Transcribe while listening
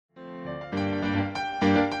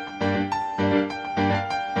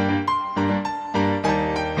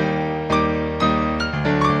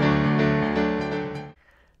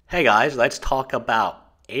Hey guys, let's talk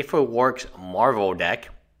about Aetherworks Marvel deck.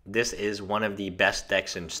 This is one of the best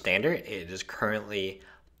decks in Standard. It is currently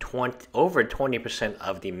over 20%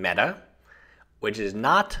 of the meta, which is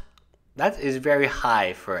that is very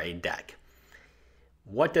high for a deck.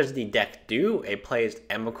 What does the deck do? It plays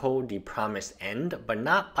Emblem, the Promised End, but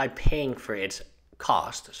not by paying for its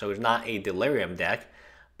cost. So it's not a Delirium deck.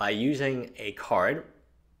 By using a card,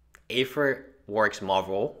 Aetherworks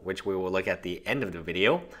Marvel, which we will look at the end of the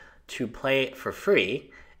video, to play it for free,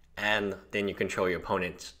 and then you control your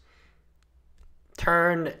opponent's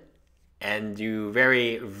turn and do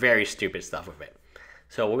very, very stupid stuff with it.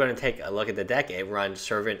 So we're going to take a look at the deck. It runs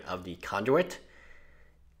Servant of the Conduit,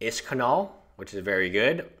 Iskanal, which is very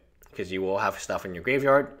good because you will have stuff in your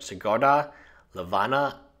graveyard, Sigarda,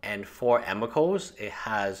 Lavana, and 4 Emicles. It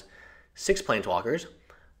has 6 Planeswalkers,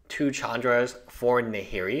 2 Chandras, 4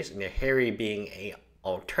 Nahiris, Nahiri being an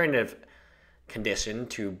alternative condition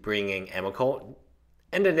to bringing Emikol.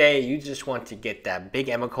 End of the day, you just want to get that big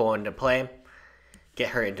Emikol into play,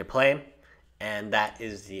 get her into play, and that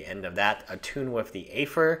is the end of that. Attune with the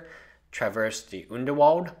Aether, traverse the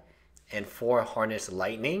Underworld, and 4 Harness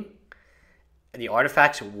Lightning. The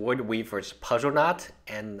artifacts, Wood Weaver's Puzzle Knot,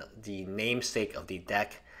 and the namesake of the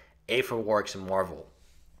deck, Aetherworks Marvel.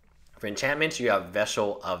 For enchantments, you have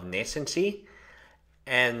Vessel of Nascency,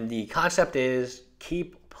 and the concept is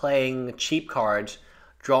keep playing cheap cards,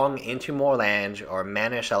 drawing into more lands or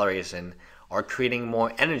mana acceleration, or creating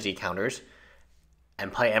more energy counters,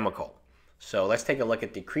 and play Emikol. So let's take a look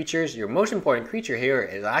at the creatures. Your most important creature here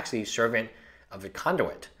is actually Servant of the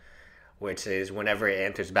Conduit, which is whenever it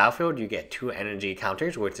enters the battlefield, you get 2 energy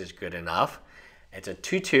counters, which is good enough. It's a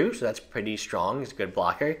 2/2, so that's pretty strong. It's a good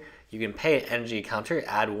blocker. You can pay an energy counter,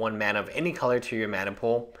 add 1 mana of any color to your mana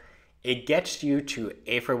pool. It gets you to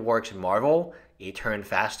Aetherworks Marvel a turn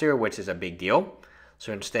faster, which is a big deal.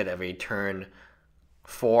 So instead of a turn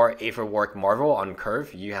 4 Aetherworks Marvel on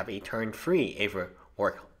curve, you have a turn 3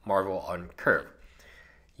 Aetherworks Marvel on curve.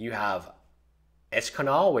 You have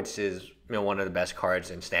Escanal, which is one of the best cards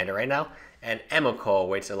in Standard right now, and Emikol,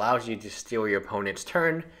 which allows you to steal your opponent's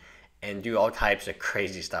turn and do all types of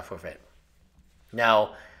crazy stuff with it.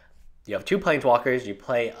 Now, you have 2 Planeswalkers. You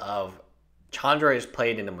play of Chandra is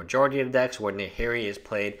played in the majority of the decks, where Nahiri is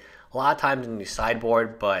played a lot of times in the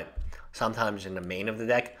sideboard, but sometimes in the main of the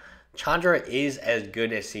deck. Chandra is as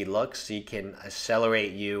good as he looks. He can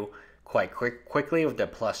accelerate you quite quickly with the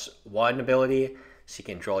 +1 ability. So he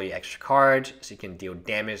can draw you extra cards. So he can deal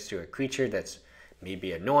damage to a creature that's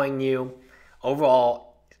maybe annoying you.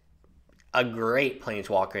 Overall, a great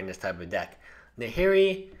Planeswalker in this type of deck.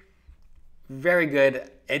 Nahiri, very good.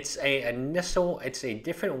 It's a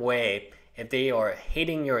different way. If they are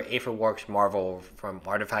hating your Aetherworks Marvel from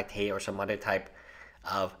Artifact Hate or some other type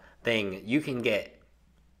of thing, you can get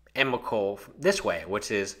Emikol this way, which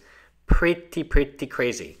is pretty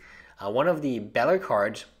crazy. One of the better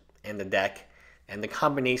cards in the deck, and the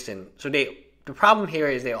combination. So the problem here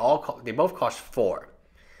is they both cost 4.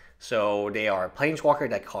 So they are Planeswalker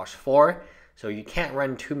that cost 4. So you can't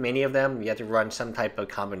run too many of them. You have to run some type of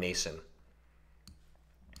combination.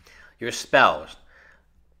 Your spells.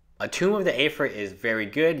 Attune with the Aether is very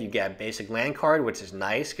good. You get a basic land card, which is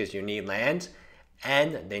nice because you need lands.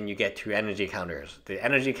 And then you get 2 energy counters. The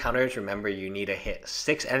energy counters, remember, you need to hit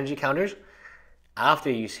 6 energy counters.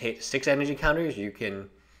 After you hit 6 energy counters, you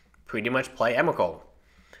can pretty much play Emikol.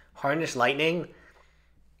 Harness Lightning,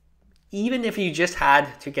 even if you just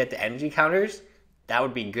had to get the energy counters, that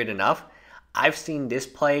would be good enough. I've seen this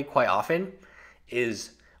play quite often,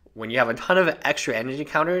 is when you have a ton of extra energy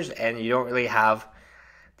counters and you don't really have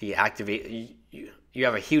the activate, you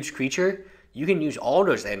have a huge creature, you can use all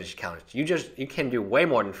those energy counters. You can do way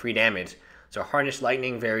more than 3 damage. So Harness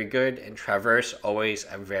Lightning, very good, and Traverse, always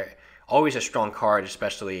a strong card,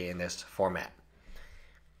 especially in this format.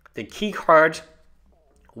 The key cards,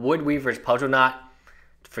 Wood Weaver's Puzzle Knot.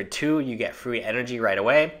 For 2, you get free energy right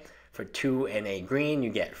away. For 2 and a green, you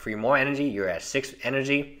get 3 more energy. You're at 6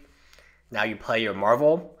 energy. Now you play your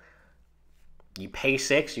Marvel. You pay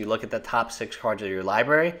 6. You look at the top 6 cards of your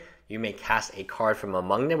library. You may cast a card from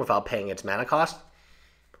among them without paying its mana cost.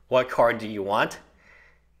 What card do you want?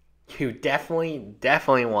 You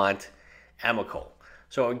definitely want Emikol.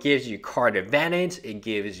 So it gives you card advantage. It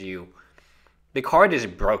gives you... The card is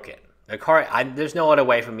broken. There's no other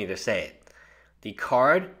way for me to say it. The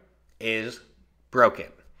card is broken.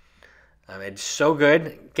 It's so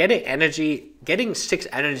good. Getting 6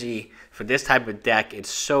 energy for this type of deck, it's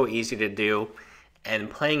so easy to do. And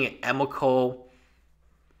playing Emikol,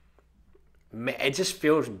 it just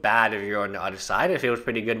feels bad if you're on the other side. It feels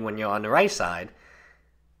pretty good when you're on the right side.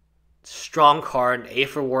 strong card.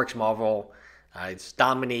 Aetherworks Marvel. It's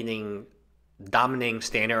dominating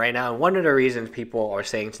Standard right now. And one of the reasons people are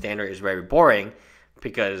saying Standard is very boring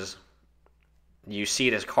because you see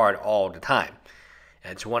this card all the time.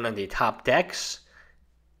 It's one of the top decks,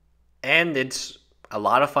 and it's a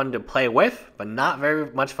lot of fun to play with, but not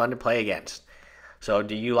very much fun to play against. So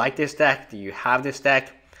do you like this deck? Do you have this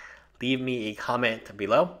deck? Leave me a comment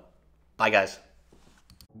below. Bye, guys.